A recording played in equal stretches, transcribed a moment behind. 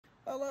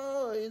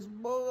Hello, it's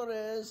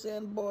Boris,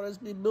 and Boris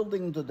be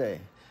building today.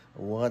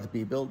 What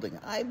be building?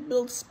 I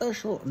built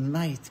special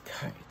night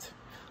kite.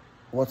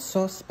 What's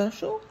so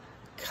special?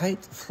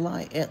 Kite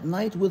fly at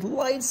night with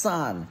lights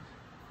on.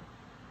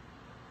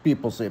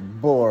 People say,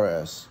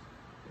 Boris,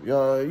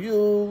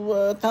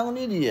 you town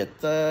idiot.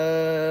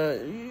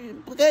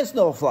 Kites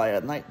don't fly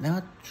at night.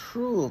 Not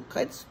true.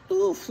 Kites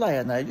do fly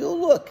at night. You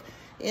look.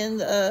 In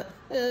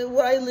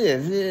where I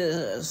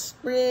live,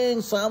 spring,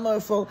 summer,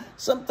 fall,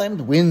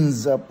 sometimes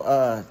winds up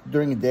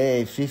during the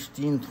day,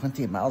 15,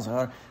 20 miles an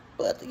hour.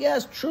 But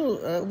yes, true,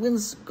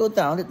 winds go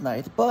down at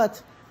night.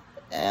 But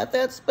at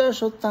that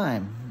special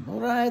time,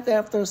 right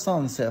after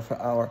sunset for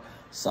an hour,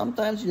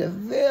 sometimes you have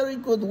very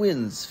good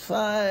winds,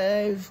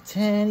 5,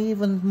 10,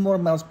 even more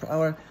miles per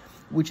hour,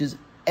 which is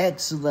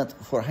excellent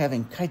for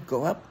having kite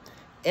go up.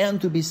 And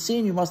to be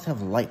seen, you must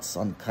have lights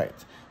on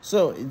kite.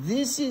 So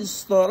this is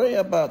story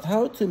about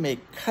how to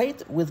make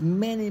kite with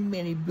many,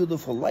 many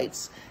beautiful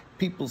lights.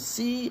 People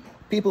see,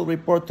 people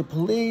report to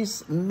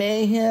police,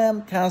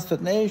 mayhem,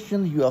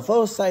 consternation,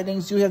 UFO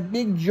sightings. You have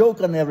big joke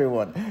on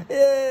everyone.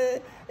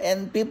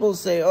 And people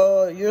say,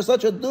 oh, you're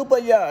such a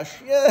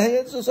dupayash. Yeah,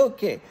 it's just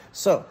okay.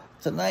 So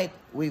tonight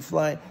we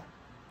fly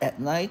at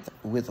night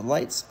with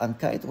lights on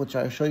kite, which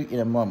I'll show you in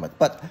a moment.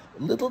 But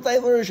little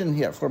diversion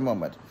here for a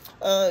moment.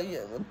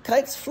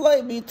 Kites fly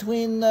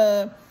between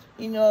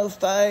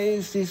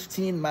 5,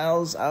 15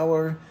 miles an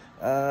hour.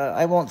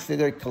 I won't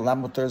figure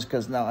kilometers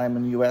because now I'm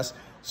in the U.S.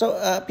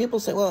 So people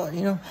say, well,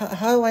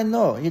 how do I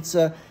know? It's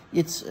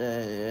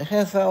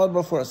half hour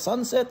before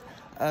sunset.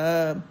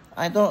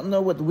 I don't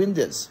know what wind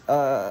is.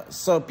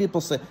 So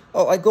people say,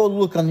 oh, I go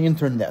look on the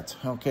internet.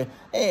 Okay.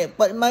 Hey,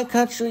 but in my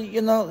country,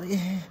 you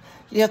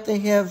have to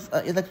have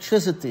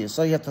electricity.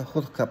 So you have to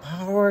hook up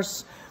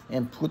horse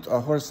and put a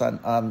horse on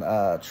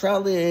a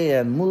trolley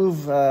and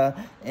move,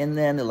 and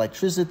then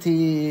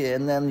electricity,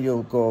 and then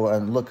you go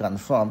and look on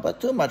phone.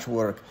 But too much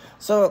work.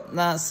 So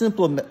now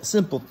simple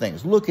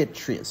things. Look at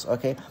trees,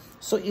 okay?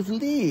 So if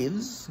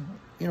leaves,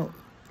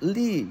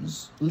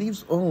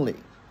 leaves only,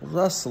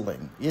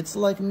 rustling, it's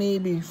like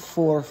maybe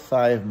 4 or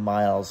 5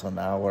 miles an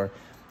hour,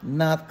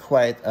 not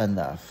quite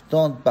enough.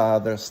 Don't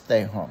bother,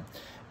 stay home.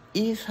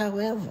 If,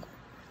 however,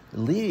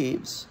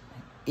 leaves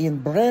in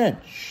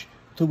branch,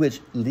 to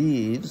which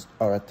leaves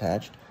are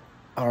attached,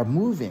 are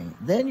moving,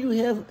 then you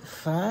have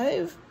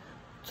 5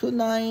 to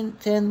 9,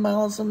 10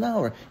 miles an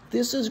hour.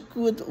 This is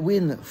good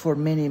wind for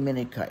many,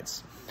 many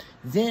kites.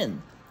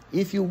 Then,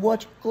 if you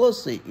watch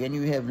closely and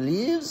you have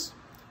leaves,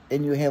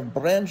 and you have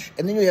branch,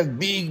 and then you have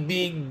big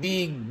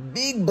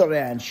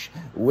branch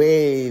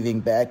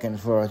waving back and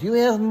forth. You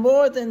have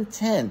more than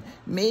 10,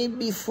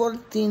 maybe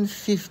 14,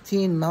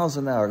 15 miles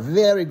an hour.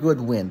 Very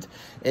good wind.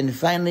 And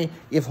finally,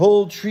 if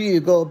whole tree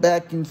go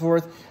back and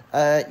forth,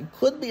 it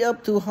could be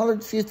up to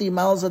 150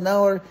 miles an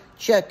hour.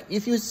 Check.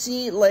 If you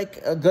see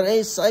like a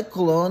gray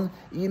cyclone,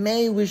 you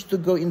may wish to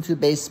go into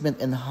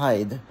basement and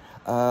hide.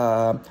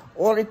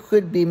 Or it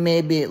could be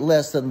maybe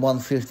less than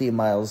 150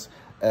 miles,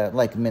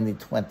 like maybe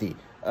 20.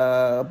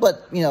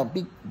 But,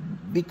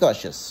 be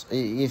cautious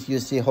if you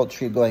see a whole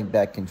tree going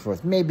back and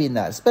forth. Maybe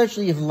not,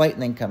 especially if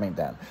lightning coming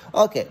down.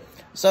 Okay,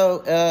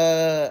 so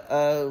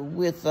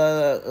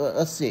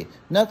let's see,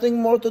 nothing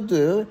more to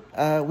do.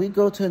 We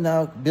go to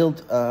now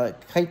build a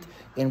kite,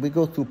 and we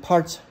go through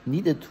parts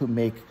needed to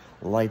make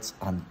lights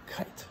on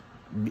kite.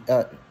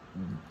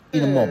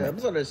 In a moment.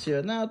 Boris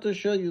here now to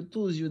show you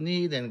tools you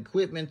need and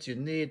equipment you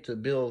need to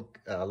build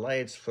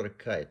lights for a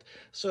kite.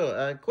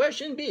 So,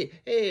 question B.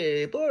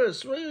 Hey,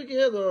 Boris, where you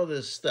get all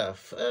this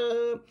stuff?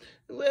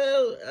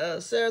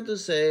 Sad to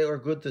say, or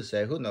good to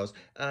say, who knows.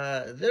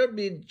 There'll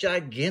be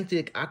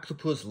gigantic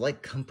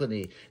octopus-like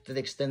company that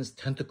extends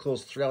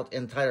tentacles throughout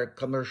entire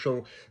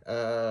commercial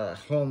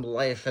home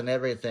life and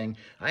everything.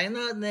 I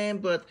not name,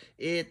 but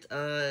it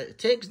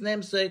takes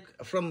namesake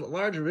from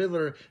large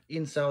river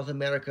in South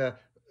America,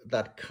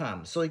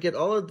 .com. So you get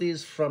all of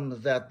these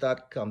from that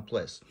 .com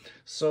place.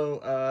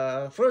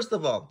 So first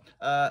of all,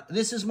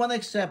 this is one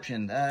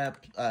exception.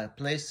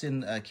 Place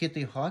in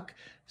Kitty Hawk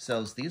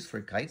sells these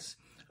for kites.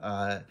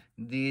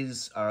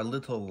 These are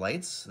little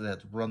lights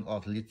that run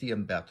off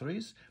lithium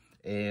batteries,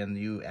 and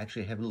you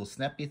actually have a little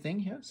snappy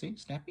thing here. See,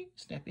 snappy,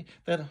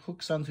 that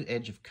hooks onto the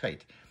edge of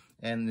kite,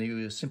 and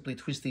you simply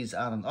twist these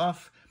on and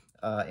off.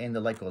 And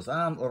the light goes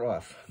on or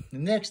off.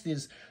 Next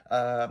is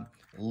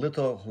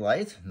little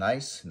light.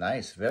 Nice,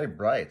 very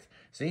bright.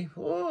 See?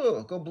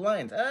 Oh, go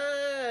blind.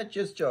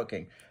 Just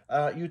joking.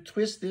 You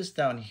twist this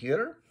down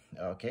here,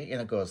 okay, and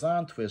it goes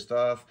on, twist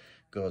off,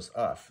 goes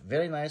off.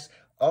 Very nice.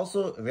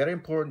 Also, very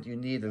important, you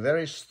need a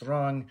very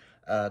strong,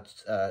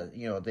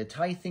 the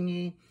tie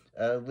thingy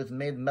with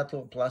made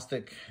metal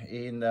plastic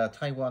in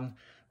Taiwan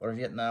or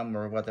Vietnam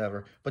or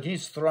whatever, but you need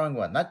a strong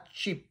one, not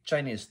cheap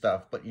Chinese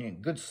stuff, but you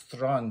need good,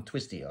 strong,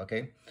 twisty,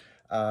 okay?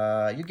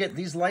 You get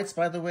these lights,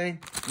 by the way,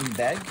 in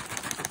bag,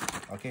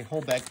 okay,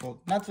 whole bag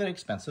full, not very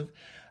expensive.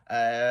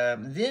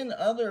 Then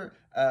other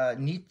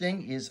neat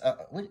thing is,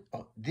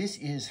 this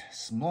is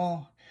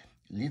small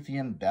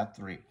lithium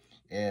battery.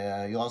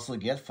 You also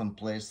get from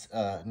place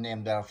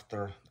named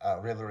after a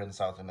river in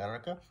South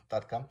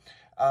America.com.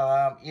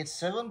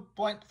 It's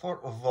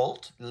 7.4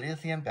 volt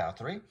lithium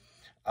battery.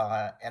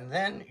 And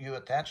then you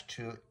attach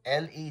to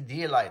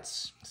LED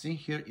lights. See,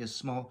 here is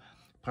small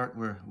part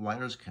where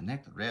wires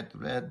connect, red to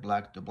red,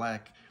 black to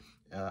black.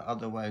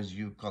 Otherwise,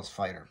 you cause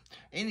fire.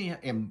 Any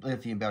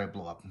lithium battery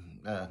blow up,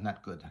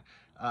 not good.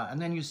 And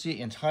then you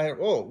see entire,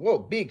 oh, whoa,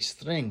 big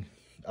string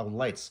of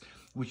lights,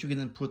 which you can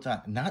then put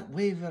on. Not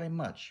weigh very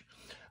much.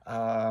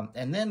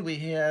 And then we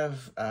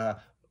have,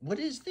 what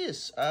is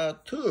this?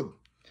 Tube.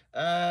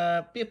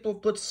 People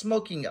put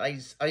smoking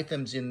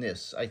items in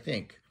this, I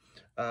think.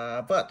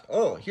 But,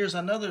 oh, here's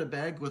another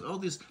bag with all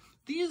these.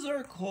 These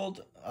are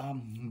called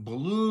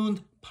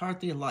balloon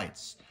party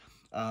lights.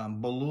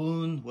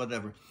 Balloon,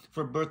 whatever,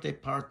 for birthday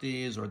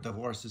parties or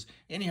divorces.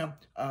 Anyhow,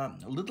 a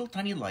little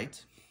tiny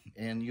light,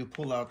 and you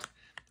pull out,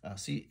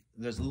 see,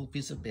 there's a little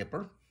piece of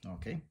paper,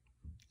 okay?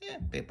 Yeah,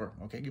 paper,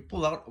 okay? You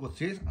pull out with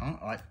teeth,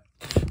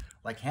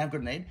 like hand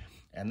grenade,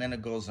 and then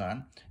it goes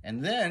on.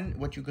 And then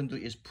what you can do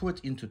is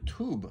put into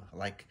tube,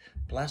 like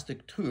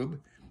plastic tube,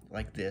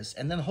 like this,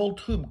 and then whole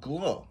tube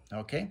glow,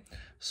 okay?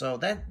 So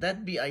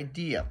that'd be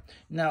idea.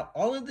 Now,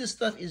 all of this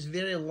stuff is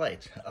very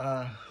light.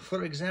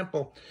 For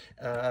example,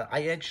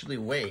 I actually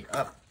weigh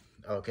up,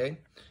 okay,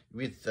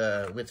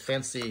 with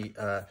fancy,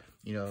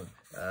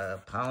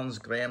 pounds,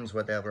 grams,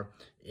 whatever.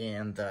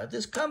 And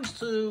this comes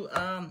to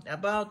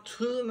about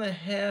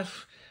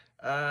 2.5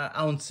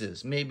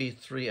 ounces, maybe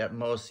 3 at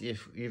most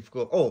if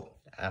go. Oh,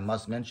 I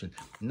must mention,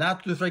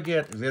 not to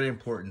forget, very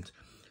important,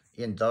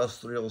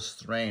 industrial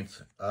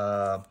strength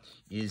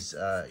is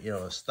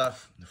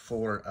stuff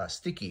for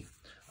sticky.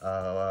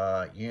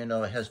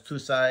 It has 2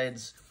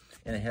 sides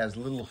and it has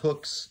little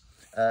hooks.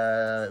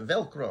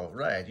 Velcro,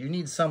 right? You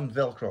need some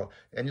Velcro,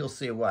 and you'll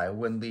see why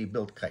when we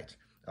build kite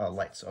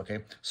lights.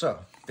 Okay,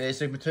 so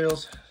basic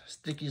materials,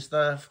 sticky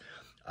stuff,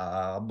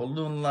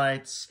 balloon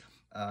lights,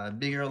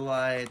 bigger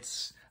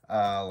lights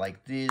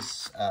like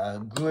this,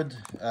 good,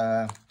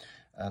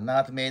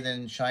 not made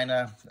in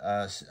China,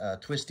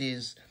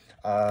 twisties.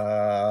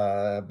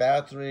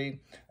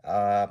 Battery,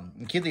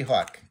 Kitty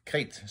Hawk,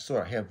 kite,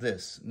 so I have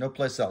this, no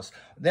place else.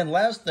 Then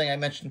last thing I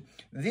mentioned,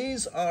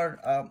 these are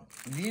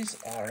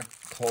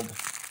called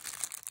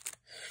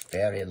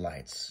fairy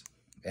lights.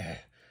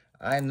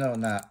 I know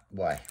not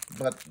why,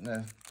 but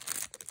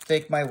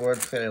take my word,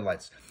 fairy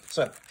lights.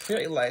 So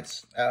fairy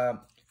lights,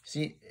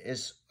 see,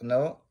 is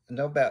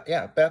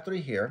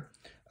battery here,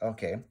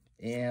 okay,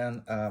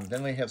 and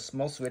then we have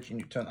small switch, and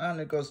you turn on,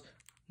 it goes.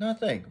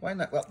 Nothing. Why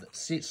not? Well,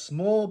 see,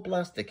 small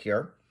plastic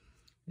here.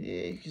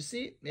 Yeah, you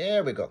see?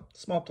 There we go.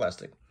 Small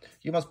plastic.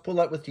 You must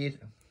pull out with teeth.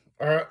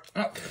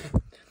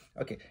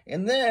 Okay.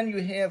 And then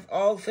you have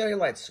all fairy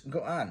lights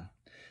go on.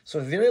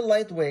 So very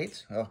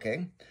lightweight,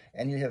 okay?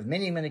 And you have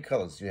many, many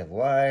colors. You have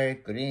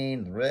white,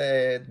 green,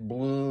 red,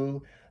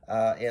 blue,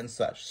 and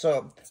such.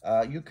 So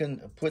you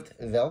can put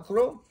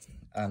Velcro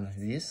on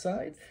this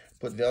side,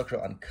 put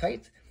Velcro on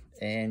kite,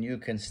 and you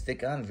can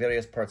stick on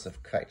various parts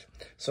of kite.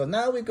 So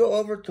now we go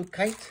over to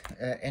kite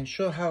and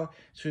show how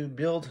to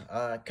build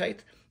a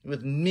kite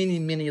with many,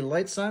 many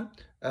lights on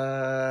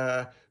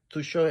to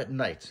show at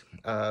night,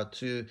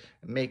 to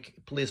make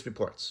police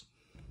reports.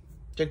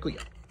 Dziękuję.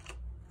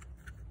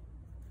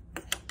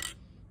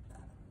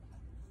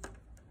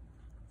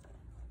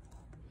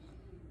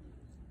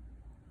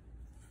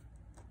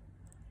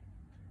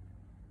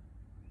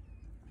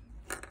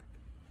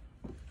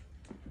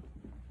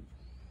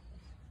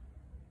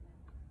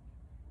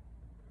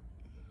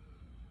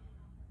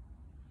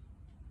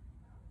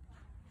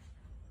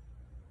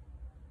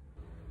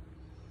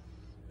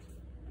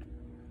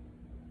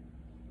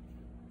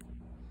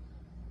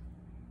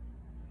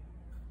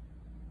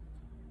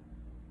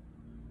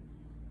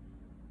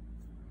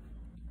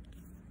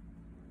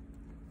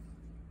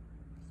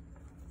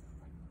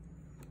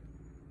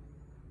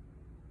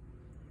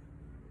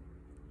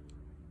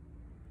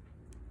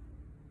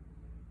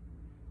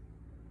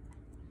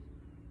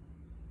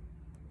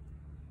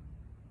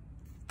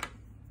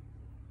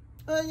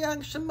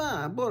 Young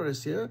Shema,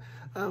 Boris here.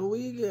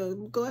 We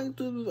going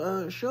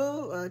to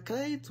show a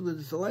kite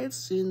with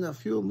lights in a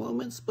few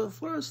moments, but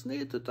first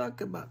need to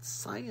talk about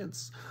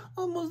science.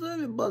 Almost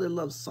everybody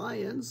loves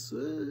science.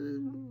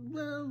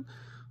 Well,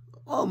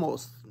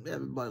 almost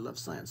everybody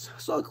loves science.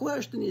 So the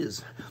question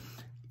is,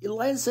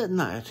 lights at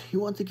night, you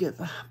want to get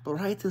the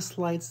brightest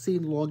light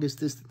seen longest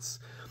distance.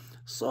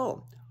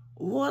 So,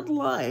 what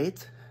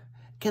light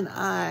can not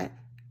I,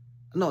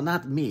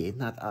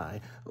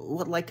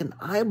 what light can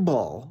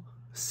eyeball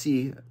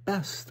see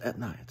best at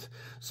night?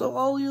 So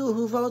all you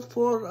who vote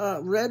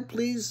for red,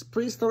 please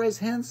raise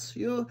hands.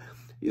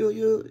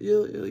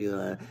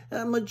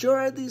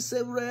 Majority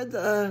say red.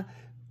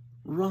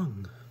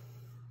 Wrong,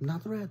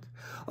 not red.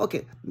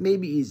 Okay,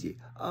 maybe easy.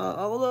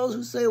 All those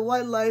who say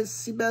white lights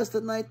see best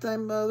at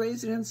nighttime,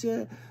 raise your hands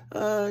here.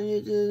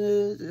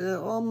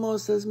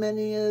 Almost as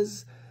many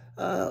as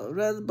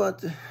red,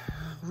 but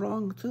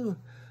wrong too.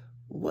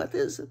 What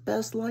is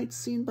best light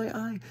seen by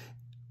eye?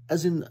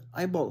 as in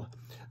eyeball?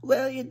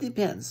 Well, it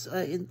depends.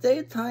 In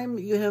daytime,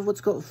 you have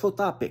what's called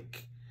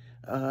photopic.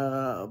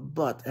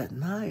 But at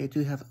night,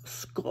 you have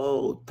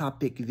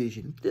scotopic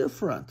vision,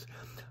 different.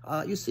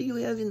 You see, you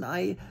have in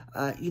eye,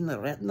 in the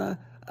retina,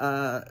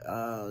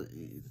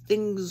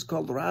 things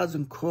called rods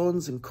and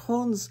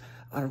cones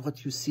are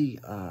what you see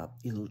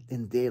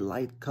in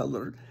daylight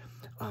color.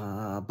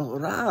 But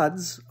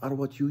rods are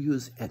what you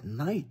use at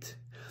night.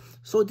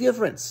 So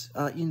difference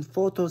in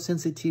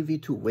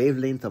photosensitivity to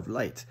wavelength of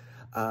light.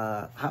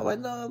 How I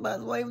know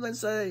about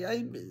wavelengths,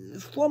 I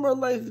former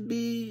life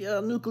be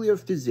nuclear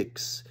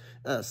physics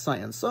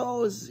science, so I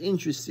was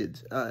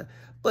interested.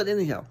 But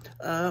anyhow,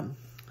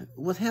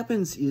 what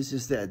happens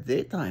is that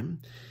daytime,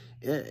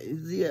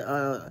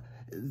 the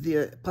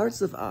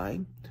parts of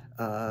eye,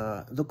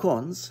 the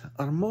cones,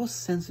 are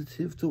most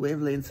sensitive to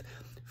wavelength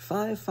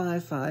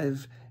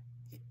 555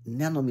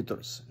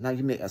 nanometers. Now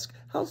you may ask,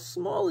 how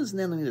small is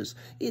nanometers?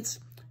 It's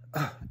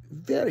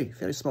very,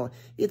 very small.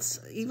 It's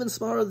even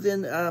smaller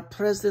than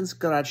President's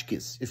garage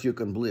keys, if you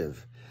can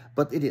believe.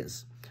 But it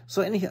is.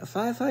 So anyhow,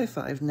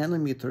 555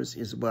 nanometers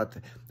is what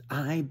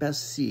I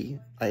best see,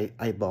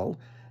 eyeball.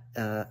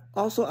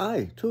 Also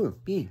I, too,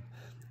 me,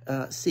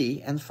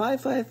 see. And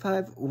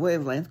 555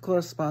 wavelength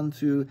correspond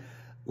to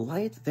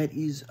light that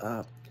is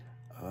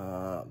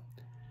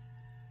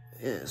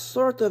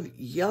sort of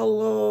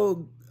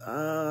yellow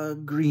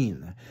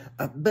green.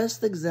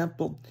 Best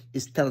example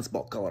is tennis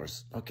ball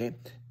colors, okay?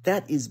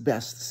 That is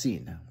best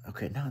seen.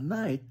 Okay, now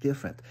night,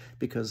 different,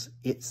 because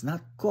it's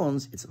not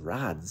cones, it's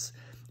rods.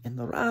 And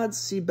the rods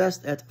see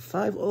best at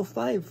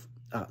 505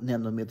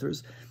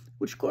 nanometers,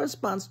 which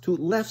corresponds to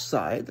left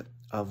side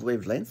of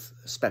wavelength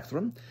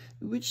spectrum,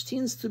 which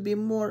tends to be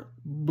more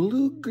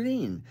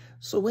blue-green.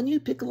 So when you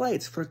pick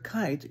lights for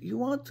kite, you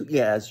want to,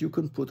 yes, you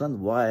can put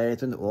on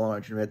white and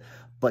orange and red,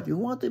 but you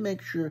want to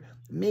make sure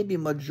maybe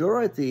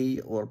majority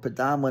or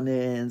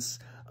predominance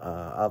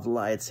of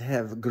lights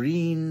have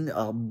green,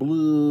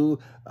 blue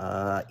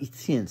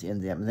tint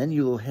in them. And then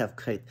you will have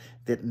kite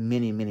that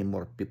many, many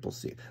more people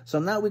see. So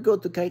now we go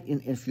to kite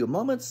in a few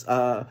moments,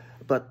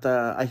 but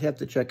I have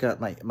to check out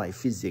my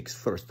physics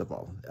first of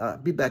all.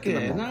 Be back in a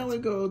moment. Now we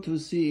go to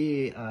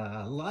see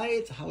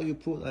light, how you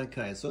put a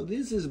kite. So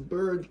this is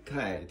bird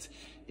kite.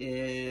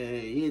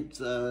 It's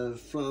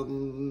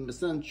from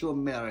Central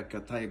America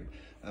type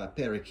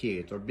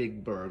parakeet or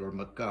big bird or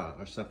macaw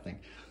or something.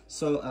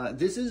 So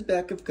this is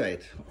back of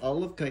kite.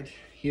 All of kite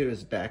here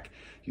is back.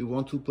 You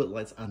want to put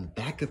lights on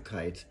back of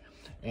kite,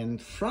 and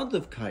front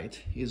of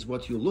kite is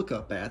what you look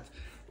up at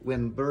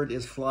when bird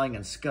is flying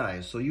in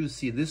sky. So you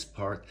see this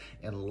part,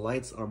 and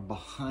lights are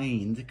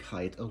behind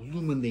kite,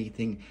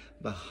 illuminating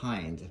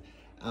behind.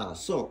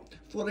 So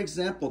for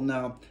example,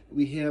 now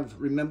we have,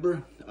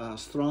 remember,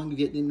 strong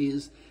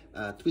Vietnamese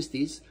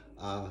twisties.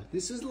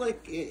 This is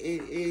like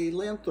a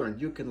lantern.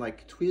 You can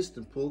like twist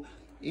and pull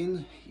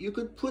in. You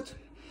could put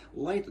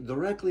light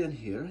directly in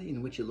here,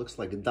 in which it looks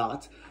like a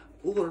dot,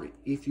 or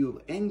if you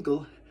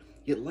angle,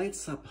 it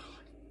lights up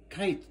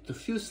kite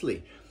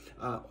diffusely.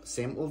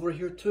 Same over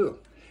here too.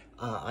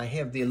 I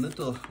have the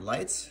little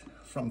lights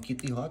from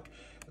Kitty Hawk,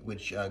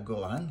 which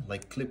go on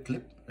like clip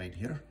right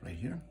here.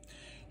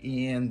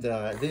 And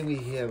then we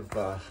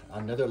have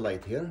another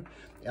light here,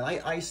 and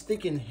I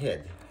stick in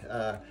head.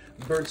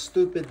 Bird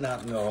stupid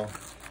not know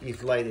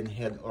if light in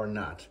head or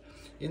not.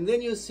 And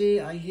then you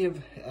see I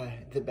have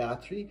the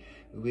battery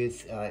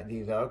with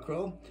the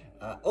Velcro.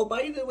 Oh,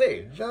 by the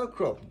way,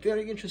 Velcro,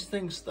 very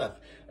interesting stuff.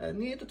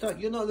 Need to talk,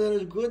 you know, there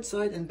is good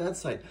side and bad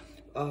side.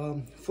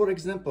 For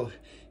example,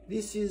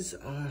 this is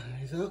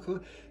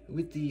Velcro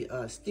with the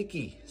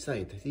sticky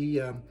side,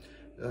 the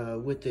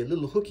with the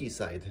little hooky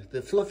side,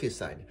 the fluffy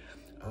side.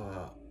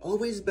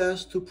 Always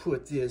best to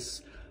put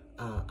this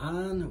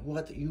on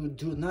what you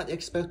do not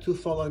expect to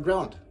fall on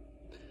ground.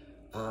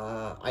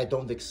 I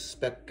don't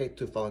expect it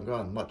to fall on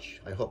ground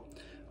much, I hope.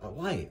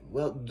 Why?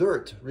 Well,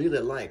 dirt really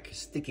like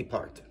sticky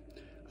part.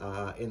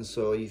 And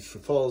so if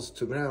it falls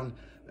to ground,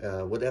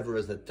 whatever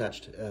is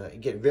attached, it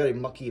get very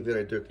mucky,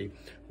 very dirty.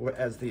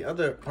 Whereas the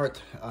other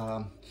part,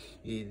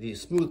 the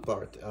smooth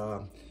part,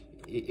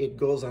 it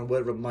goes on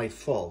whatever might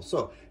fall.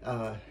 So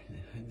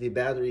the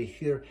battery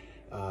here,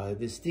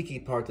 the sticky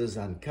part is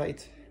on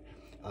kite.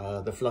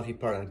 The fluffy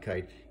part on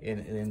kite,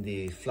 and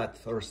the flat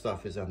or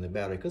stuff is on the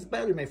battery, because the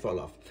battery may fall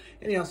off.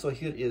 Anyhow, so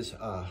here is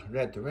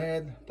red to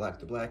red, black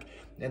to black,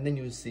 and then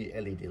you see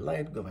LED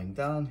light going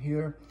down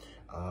here.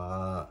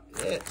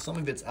 Some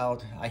of it's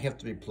out, I have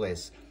to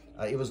replace.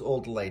 It was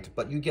old light,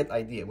 but you get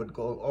idea. It would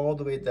go all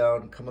the way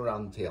down, come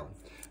around the tail.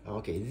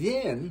 Okay,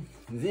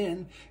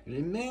 then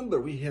remember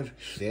we have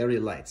fairy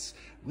lights.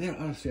 Where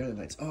are fairy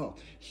lights? Oh,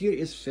 here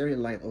is fairy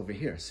light over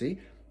here, see?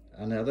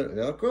 Another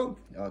Velcro,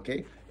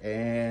 okay,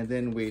 and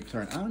then we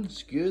turn on,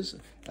 excuse,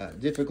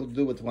 difficult to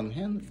do with one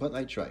hand, but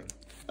I try.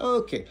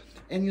 Okay,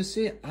 and you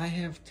see I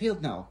have tail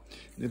now.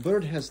 The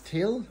bird has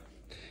tail,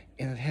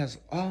 and it has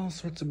all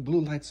sorts of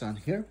blue lights on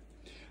here,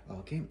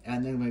 okay,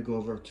 and then we go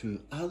over to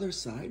other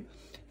side,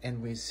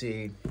 and we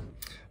see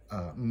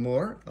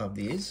more of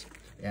these,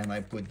 And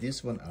I put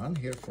this one on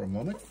here for a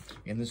moment.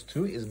 And this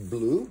too is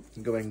blue,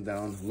 going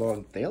down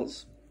long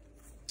tails.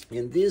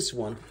 And this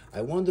one,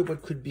 I wonder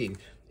what could be.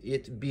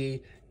 It'd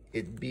be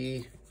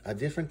a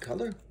different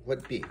color.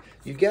 What be?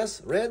 You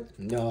guess? Red?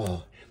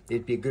 No,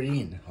 it'd be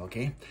green.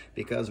 Okay,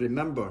 because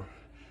remember,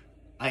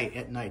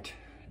 at night,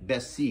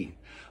 best see.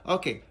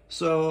 Okay,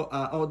 so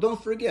oh,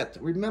 don't forget.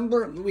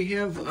 Remember, we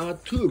have a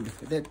tube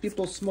that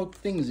people smoke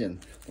things in,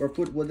 or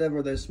put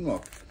whatever they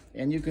smoke.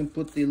 And you can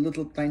put the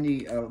little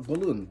tiny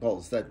balloon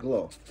balls that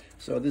glow.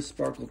 So this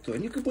sparkle too,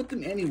 and you can put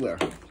them anywhere.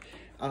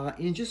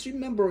 And just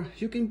remember,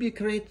 you can be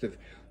creative.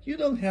 You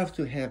don't have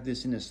to have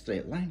this in a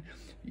straight line.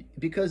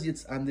 Because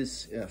it's on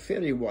this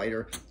fairy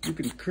wire, you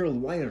can curl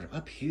wire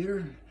up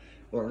here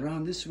or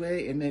around this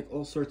way and make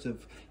all sorts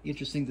of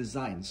interesting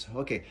designs.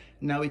 Okay,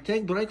 now we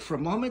take break for a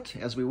moment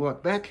as we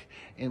walk back,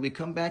 and we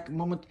come back a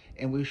moment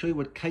and we'll show you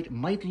what kite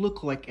might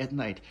look like at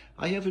night.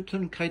 I have to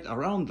turn kite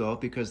around though,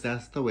 because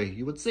that's the way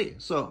you would see.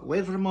 So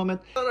wait for a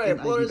moment. All right,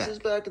 Boris is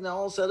back and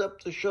all set up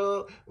to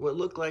show what it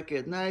looked like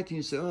at night. And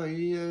you say, oh,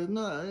 yeah,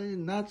 no,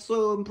 not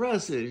so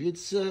impressive.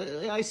 It's,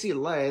 I see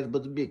light,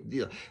 but a big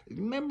deal.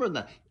 Remember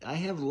that I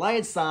have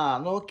lights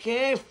on,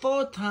 okay?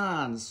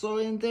 Photons. So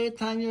in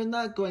daytime, you're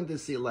not going to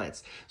see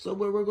lights. So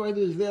what we're going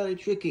to do is very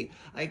tricky.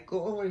 I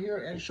go over here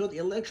and show the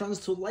electrons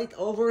to light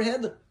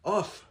overhead,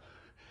 off.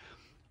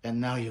 And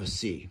now you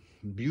see,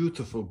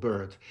 beautiful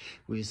bird.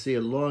 We see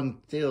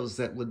long tails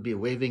that would be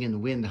waving in the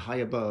wind high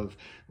above.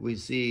 We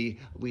see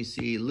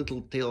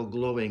little tail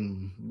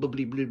glowing,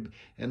 bubbly blib,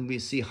 and we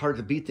see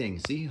heart beating.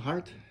 See,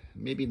 heart?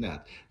 Maybe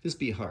not. This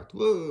be heart.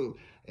 Whoa!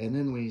 And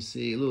then we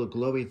see little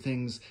glowy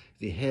things.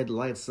 The head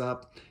lights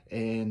up,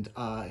 and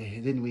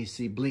then we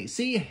see blink.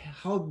 See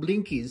how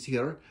blinkies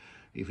here?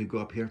 If we go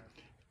up here,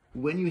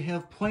 when you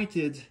have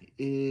pointed,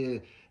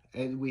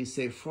 and we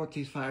say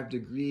 45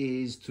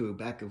 degrees to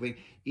back of wing,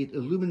 it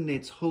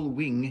illuminates whole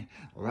wing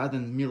rather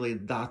than merely a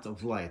dot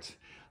of light.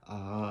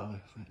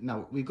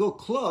 Now we go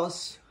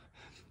close,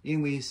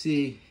 and we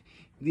see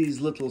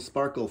these little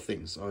sparkle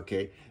things.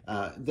 Okay,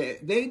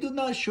 they do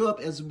not show up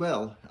as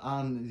well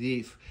on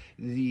the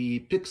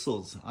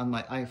pixels on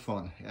my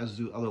iPhone as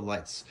do other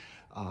lights.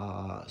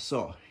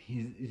 So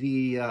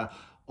the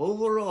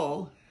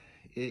overall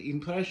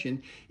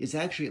impression is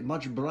actually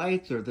much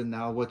brighter than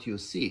now what you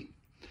see.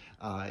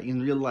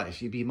 In real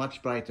life, you'd be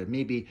much brighter,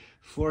 maybe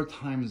 4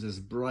 times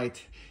as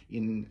bright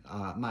in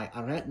my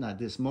retina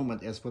this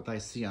moment as what I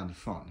see on the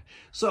phone.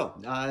 So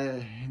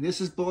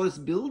this is Boris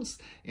Builds,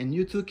 and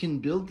you too can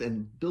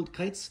build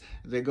kites.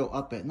 They go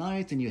up at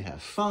night and you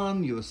have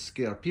fun, you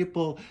scare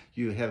people,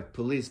 you have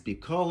police be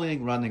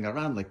calling, running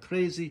around like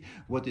crazy.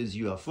 What is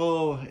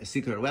UFO, a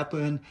secret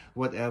weapon,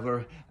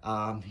 whatever.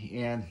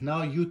 And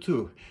now you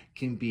too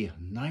can be a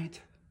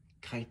night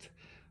kite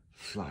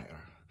flyer.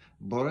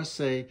 Boris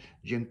say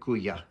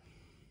dziękuję.